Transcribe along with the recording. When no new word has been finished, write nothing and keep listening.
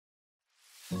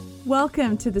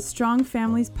Welcome to the Strong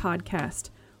Families Podcast,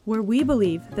 where we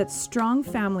believe that strong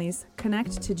families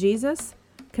connect to Jesus,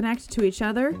 connect to each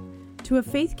other, to a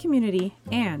faith community,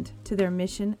 and to their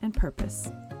mission and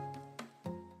purpose.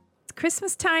 It's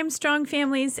Christmas time, strong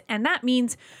families, and that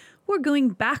means we're going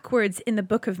backwards in the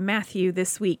book of Matthew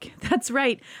this week. That's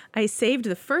right. I saved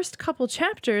the first couple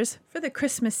chapters for the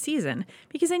Christmas season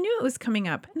because I knew it was coming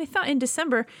up, and I thought in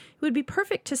December it would be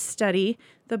perfect to study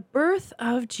the birth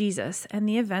of Jesus and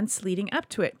the events leading up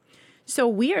to it. So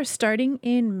we are starting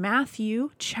in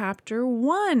Matthew chapter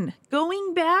 1,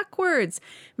 going backwards.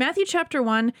 Matthew chapter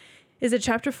 1 is a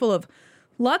chapter full of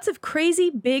lots of crazy,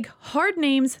 big, hard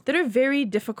names that are very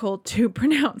difficult to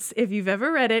pronounce. If you've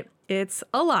ever read it, it's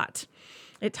a lot.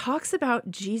 It talks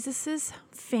about Jesus's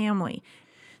family.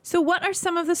 So what are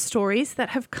some of the stories that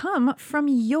have come from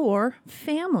your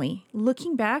family?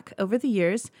 Looking back over the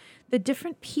years, the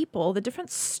different people, the different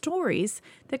stories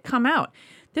that come out.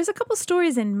 There's a couple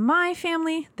stories in my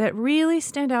family that really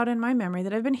stand out in my memory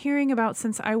that I've been hearing about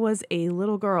since I was a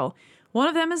little girl. One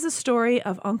of them is the story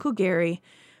of Uncle Gary.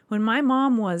 When my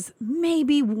mom was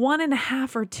maybe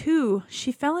 1.5 or 2,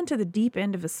 she fell into the deep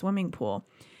end of a swimming pool.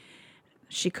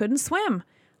 She couldn't swim.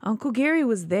 Uncle Gary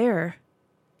was there.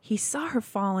 He saw her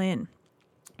fall in.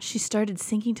 She started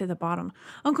sinking to the bottom.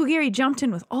 Uncle Gary jumped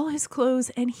in with all his clothes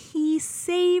and he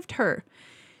saved her.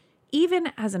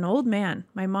 Even as an old man,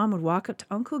 my mom would walk up to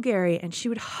Uncle Gary and she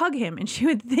would hug him and she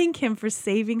would thank him for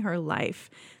saving her life.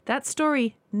 That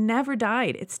story never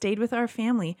died. It stayed with our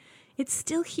family. It's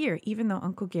still here, even though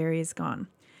Uncle Gary is gone.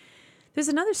 There's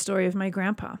another story of my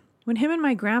grandpa. When him and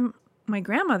my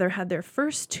grandmother had their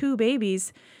first 2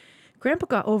 babies, Grandpa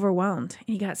got overwhelmed and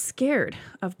he got scared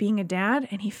of being a dad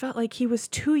and he felt like he was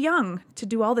too young to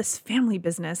do all this family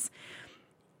business.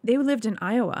 They lived in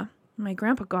Iowa. My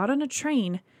grandpa got on a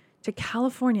train to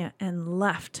California and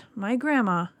left my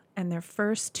grandma and their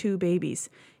first 2 babies.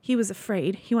 He was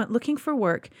afraid. He went looking for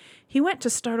work. He went to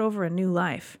start over a new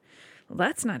life. Well,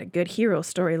 that's not a good hero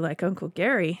story like Uncle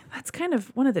Gary. That's kind of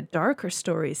one of the darker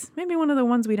stories, maybe one of the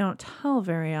ones we don't tell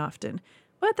very often.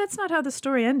 But that's not how the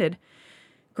story ended.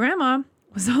 Grandma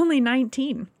was only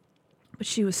 19, but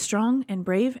she was strong and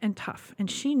brave and tough,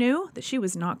 and she knew that she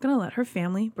was not going to let her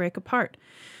family break apart.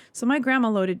 So my grandma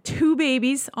loaded 2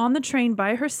 babies on the train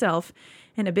by herself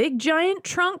and a big giant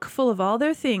trunk full of all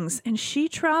their things, and she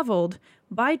traveled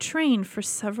by train for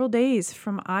several days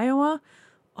from Iowa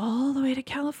all the way to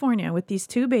California with these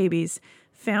 2 babies,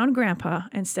 found Grandpa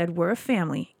and said, "We're a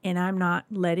family and I'm not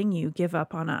letting you give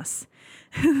up on us."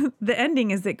 The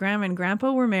ending is that Grandma and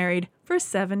Grandpa were married for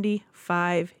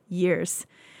 75 years.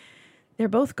 They're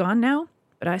both gone now,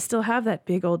 but I still have that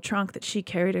big old trunk that she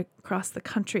carried across the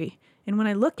country. And when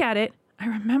I look at it, I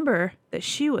remember that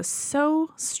she was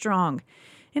so strong,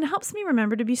 and it helps me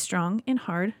remember to be strong in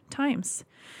hard times.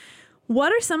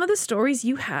 What are some of the stories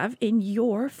you have in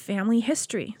your family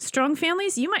history? Strong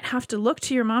families, you might have to look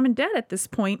to your mom and dad at this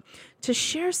point to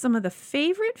share some of the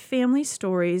favorite family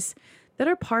stories that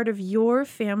are part of your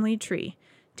family tree.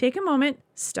 Take a moment,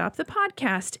 stop the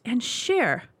podcast, and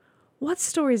share what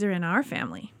stories are in our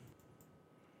family.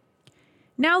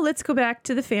 Now let's go back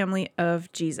to the family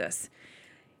of Jesus.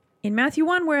 In Matthew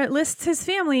 1, where it lists his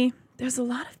family, there's a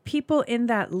lot of people in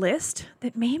that list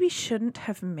that maybe shouldn't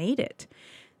have made it.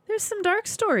 There's some dark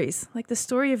stories, like the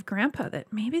story of Grandpa,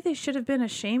 that maybe they should have been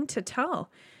ashamed to tell,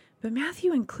 but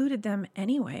Matthew included them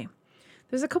anyway.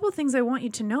 There's a couple of things I want you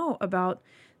to know about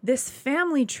this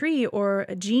family tree, or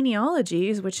a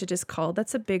genealogy, which it is called.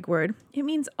 That's a big word. It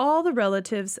means all the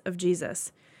relatives of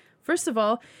Jesus. First of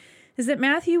all, is that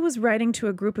Matthew was writing to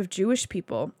a group of Jewish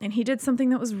people, and he did something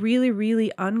that was really,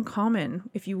 really uncommon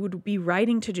if you would be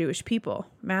writing to Jewish people.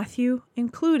 Matthew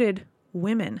included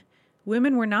women.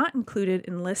 Women were not included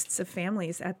in lists of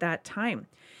families at that time.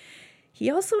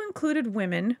 He also included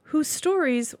women whose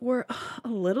stories were a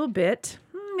little bit,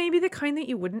 maybe the kind that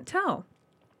you wouldn't tell.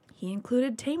 He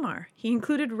included Tamar. He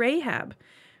included Rahab,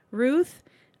 Ruth,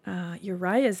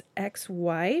 Uriah's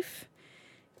ex-wife.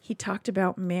 He talked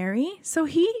about Mary. So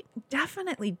he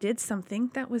definitely did something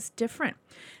that was different.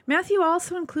 Matthew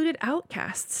also included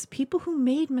outcasts, people who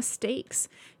made mistakes,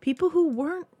 people who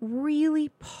weren't really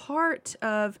part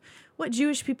of what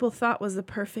Jewish people thought was the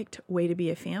perfect way to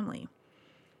be a family.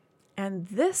 And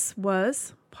this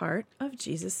was part of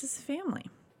Jesus's family.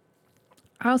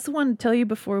 I also want to tell you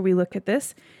before we look at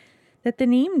this that the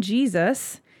name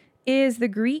Jesus is the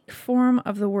Greek form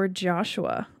of the word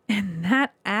Joshua, and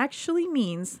that actually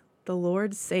means the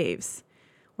Lord saves,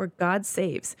 or God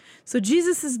saves. So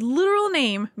Jesus' literal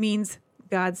name means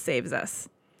God saves us.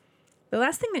 The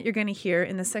last thing that you're going to hear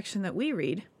in the section that we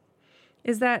read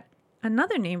is that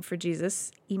Another name for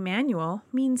Jesus, Emmanuel,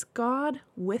 means God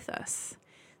with us.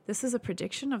 This is a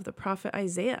prediction of the prophet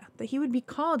Isaiah, that he would be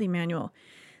called Emmanuel.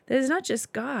 That is not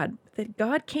just God, but that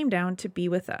God came down to be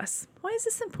with us. Why is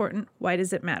this important? Why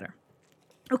does it matter?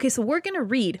 Okay, so we're going to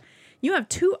read. You have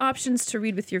two options to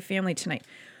read with your family tonight.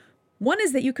 One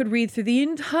is that you could read through the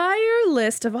entire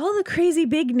list of all the crazy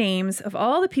big names of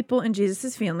all the people in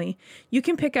Jesus' family. You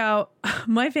can pick out,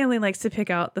 my family likes to pick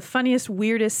out the funniest,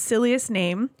 weirdest, silliest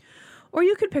name, or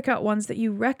you could pick out ones that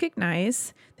you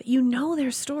recognize, that you know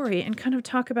their story, and kind of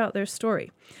talk about their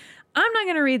story. I'm not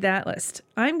going to read that list.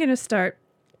 I'm going to start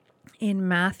in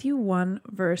Matthew 1,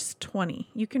 verse 20.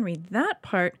 You can read that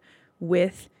part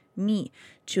with me.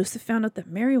 Joseph found out that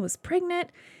Mary was pregnant,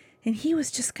 and he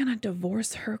was just going to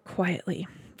divorce her quietly.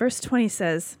 Verse 20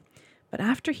 says, "But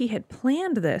after he had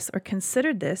planned this or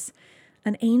considered this,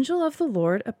 an angel of the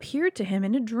Lord appeared to him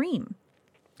in a dream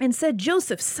and said,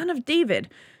 'Joseph, son of David,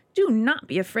 do not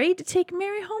be afraid to take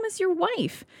Mary home as your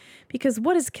wife, because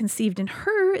what is conceived in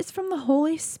her is from the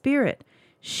Holy Spirit.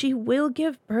 She will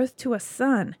give birth to a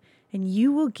son, and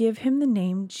you will give him the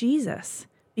name Jesus,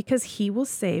 because he will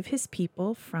save his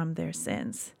people from their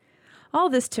sins.' All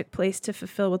this took place to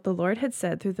fulfill what the Lord had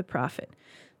said through the prophet.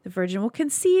 The virgin will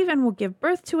conceive and will give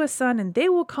birth to a son, and they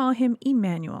will call him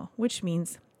Emmanuel, which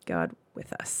means God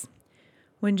with us."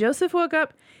 When Joseph woke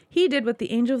up, he did what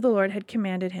the angel of the Lord had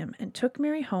commanded him and took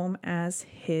Mary home as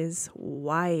his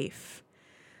wife.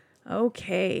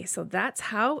 Okay, so that's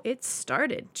how it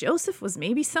started. Joseph was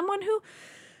maybe someone who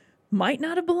might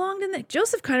not have belonged in that.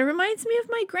 Joseph kind of reminds me of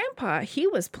my grandpa. He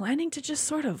was planning to just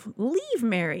sort of leave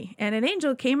Mary, and an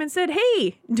angel came and said,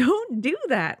 "Hey, don't do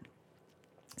that."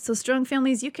 So strong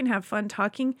families, you can have fun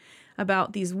talking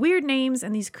about these weird names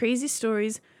and these crazy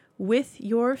stories with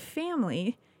your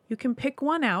family. You can pick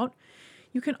one out.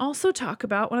 You can also talk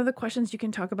about, one of the questions you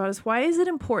can talk about is, why is it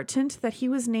important that he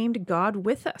was named God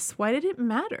with us? Why did it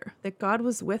matter that God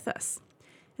was with us?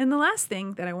 And the last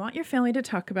thing that I want your family to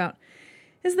talk about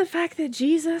is the fact that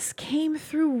Jesus came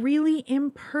through really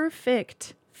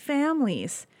imperfect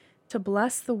families to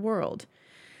bless the world.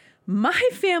 My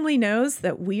family knows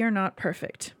that we are not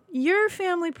perfect. Your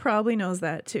family probably knows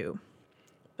that too.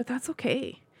 But that's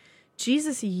okay.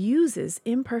 Jesus uses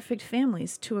imperfect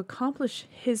families to accomplish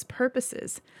his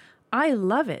purposes. I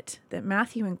love it that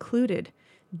Matthew included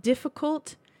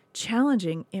difficult,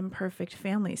 challenging, imperfect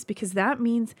families, because that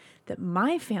means that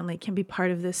my family can be part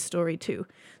of this story too.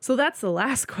 So that's the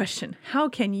last question. How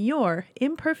can your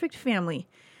imperfect family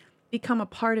become a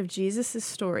part of Jesus'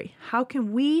 story? How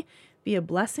can we be a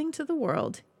blessing to the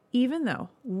world, even though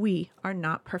we are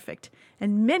not perfect?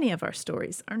 And many of our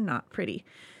stories are not pretty.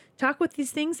 Talk with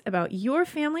these things about your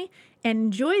family and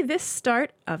enjoy this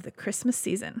start of the Christmas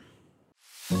season.